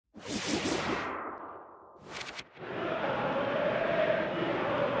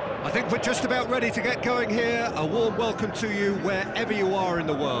I think we're just about ready to get going here. A warm welcome to you wherever you are in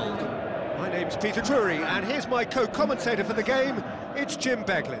the world. My name's Peter Drury, and here's my co-commentator for the game. It's Jim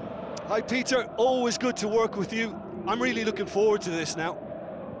Beglin. Hi Peter, always good to work with you. I'm really looking forward to this now.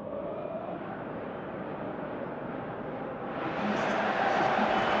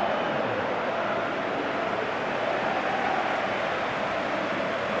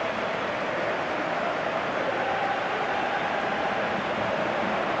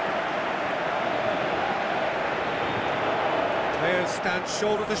 Players stand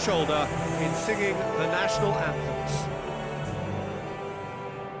shoulder to shoulder in singing the national anthems.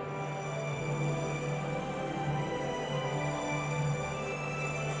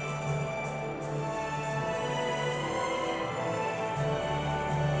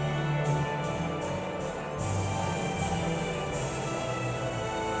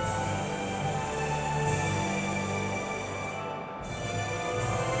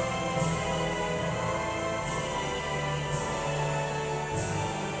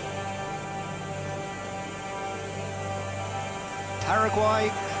 Paraguay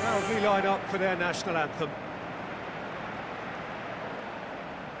proudly line up for their national anthem.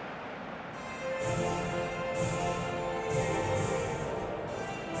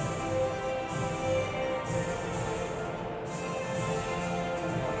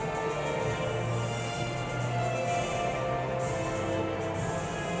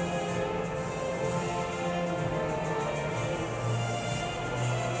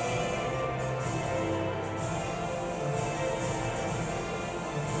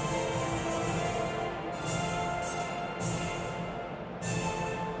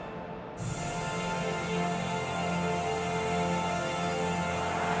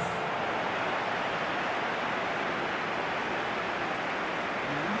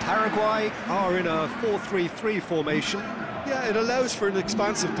 Paraguay are in a 4-3-3 formation. Yeah, it allows for an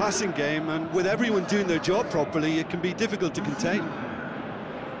expansive passing game, and with everyone doing their job properly, it can be difficult to contain.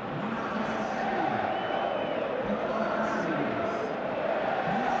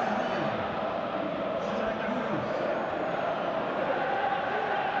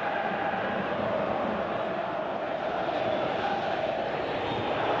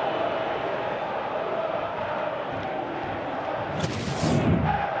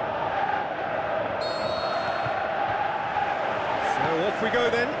 Off we go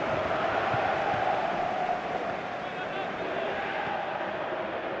then.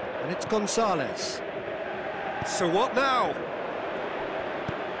 And it's Gonzalez. So what now?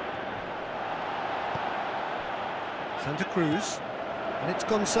 Santa Cruz. And it's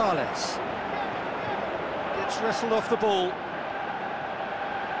Gonzalez. Gets wrestled off the ball.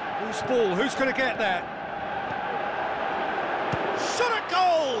 Whose ball? Who's going to get there? Shot a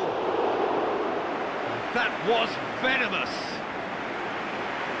goal! That was venomous.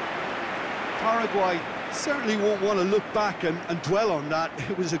 Paraguay certainly won't want to look back and dwell on that.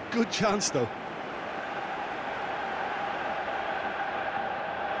 It was a good chance, though.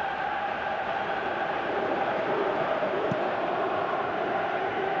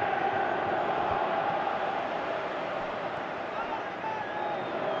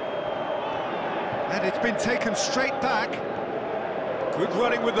 And it's been taken straight back. Good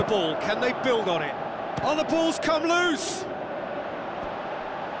running with the ball. Can they build on it? Oh, the ball's come loose!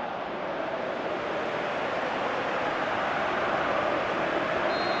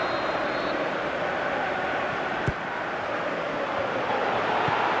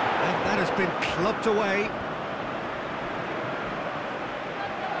 Has been clubbed away.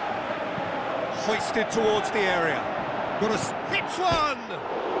 Hoisted towards the area. Got a hits one!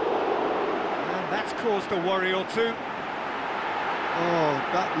 And that's caused a worry or two. Oh,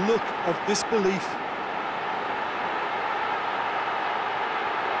 that look of disbelief.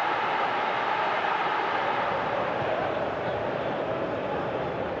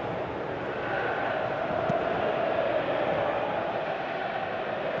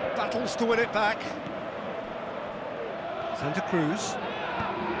 Battles to win it back. Santa Cruz.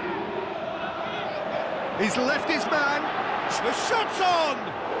 He's left his man. The shot's on!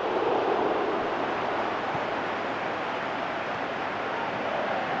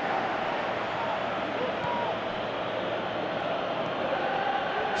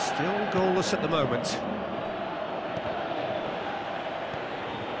 Still goalless at the moment.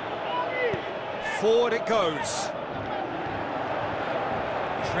 Forward it goes.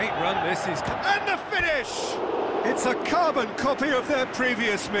 Great run this is, and the finish! It's a carbon copy of their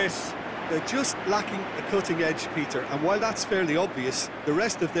previous miss. They're just lacking a cutting edge, Peter, and while that's fairly obvious, the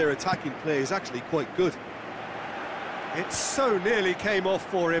rest of their attacking play is actually quite good. It so nearly came off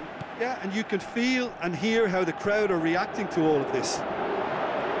for him. Yeah, and you can feel and hear how the crowd are reacting to all of this.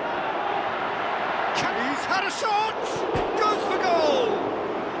 had a shot! Goes for goal!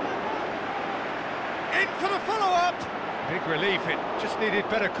 In for the follow-up! Big relief, it just needed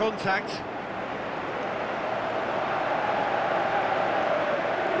better contact.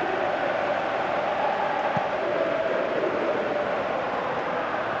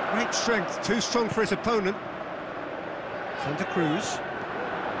 Great strength, too strong for his opponent. Santa Cruz.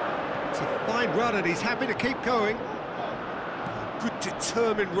 It's a fine run and he's happy to keep going. Good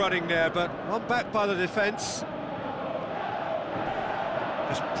determined running there, but one back by the defence.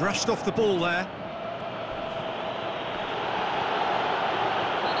 Just brushed off the ball there.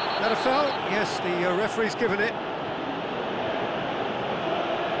 That a foul? Yes, the referee's given it.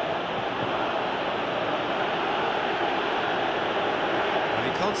 And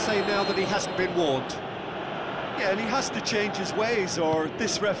he can't say now that he hasn't been warned. Yeah, and he has to change his ways, or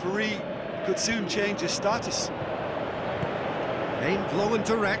this referee could soon change his status. Aimed long and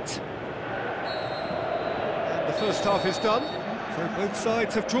direct. And the first half is done. So both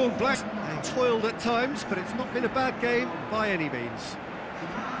sides have drawn black and toiled at times, but it's not been a bad game by any means.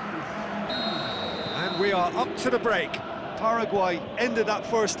 And we are up to the break. Paraguay ended that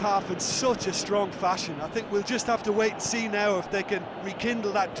first half in such a strong fashion. I think we'll just have to wait and see now if they can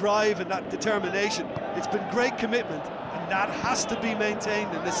rekindle that drive and that determination. It's been great commitment, and that has to be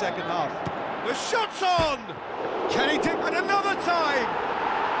maintained in the second half. The shot's on! Can he do it another time?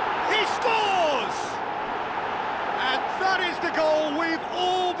 He scores! And that is the goal we've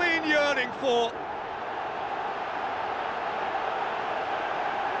all been yearning for.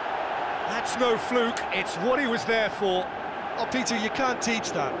 That's no fluke, it's what he was there for. Oh, Peter, you can't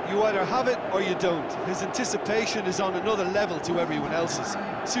teach that. You either have it or you don't. His anticipation is on another level to everyone else's.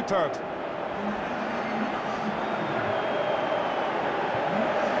 Superb.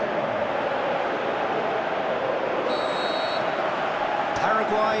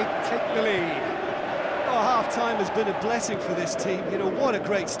 Paraguay take the lead. Oh, half-time has been a blessing for this team. You know, what a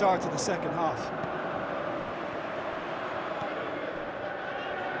great start to the second half.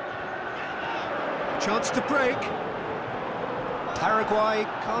 Chance to break. Paraguay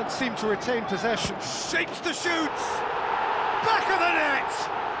can't seem to retain possession. Shapes to shoot! Back of the net!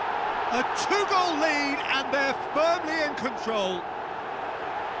 A two-goal lead and they're firmly in control.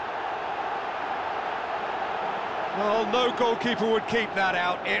 Well, no goalkeeper would keep that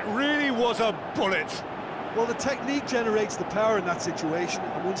out. It really was a bullet. Well, the technique generates the power in that situation,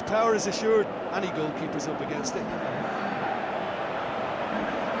 and once power is assured, any goalkeeper's up against it.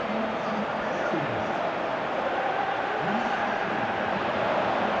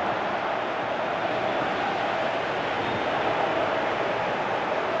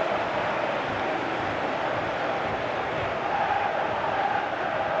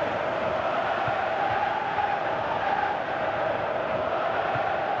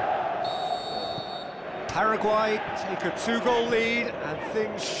 Paraguay take a two-goal lead and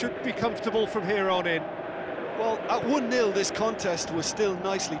things should be comfortable from here on in. Well, at 1-0 this contest was still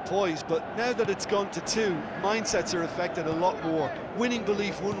nicely poised, but now that it's gone to 2, mindsets are affected a lot more. Winning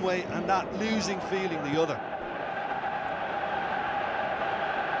belief one way and that losing feeling the other.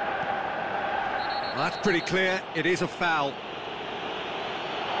 That's pretty clear, it is a foul.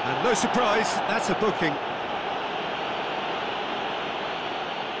 And no surprise, that's a booking.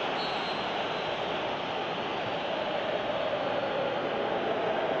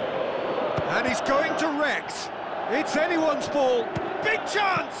 And he's going direct. It's anyone's ball. Big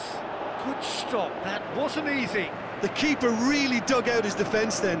chance! Good stop, that wasn't easy. The keeper really dug out his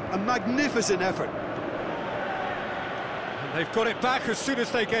defence then. A magnificent effort. And they've got it back as soon as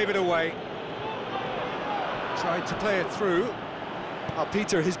they gave it away. Tried to play it through. Oh,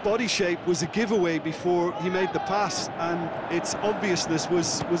 Peter, his body shape was a giveaway before he made the pass, and its obviousness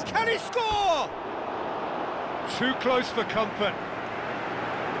was... Can he score? Too close for comfort.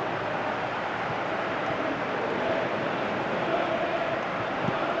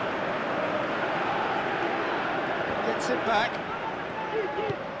 Gets it back.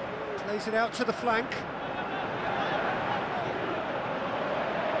 Plays it out to the flank.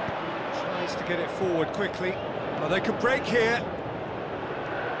 Tries to get it forward quickly. Oh, they could break here.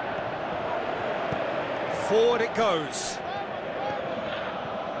 Forward it goes.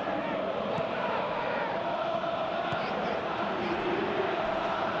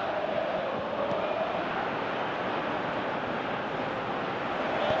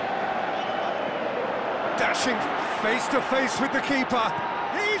 Dashing face to face with the keeper.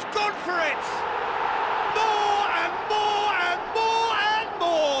 He's gone for it. More and more and more and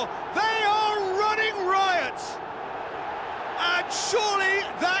more. They are running riot. And surely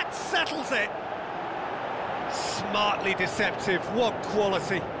that settles it. Smartly deceptive, what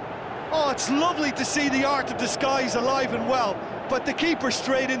quality. Oh, it's lovely to see the art of disguise alive and well, but the keeper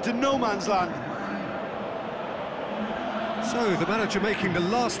straight into no man's land. So, the manager making the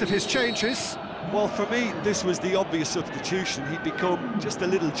last of his changes. Well, for me, this was the obvious substitution. He'd become just a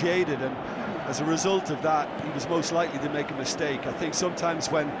little jaded, and as a result of that, he was most likely to make a mistake. I think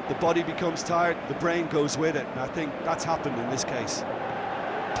sometimes when the body becomes tired, the brain goes with it, and I think that's happened in this case.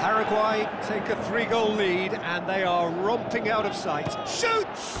 Paraguay take a 3-goal lead, and they are romping out of sight.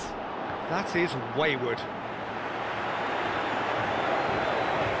 Shoots! That is wayward.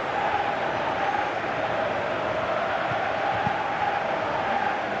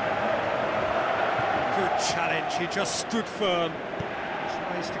 Good challenge, he just stood firm.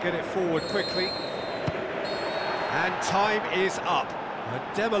 Tries to get it forward quickly. And time is up.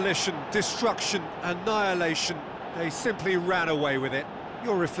 A demolition, destruction, annihilation. They simply ran away with it.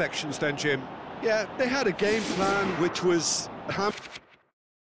 Your reflections then, Jim? Yeah, they had a game plan which was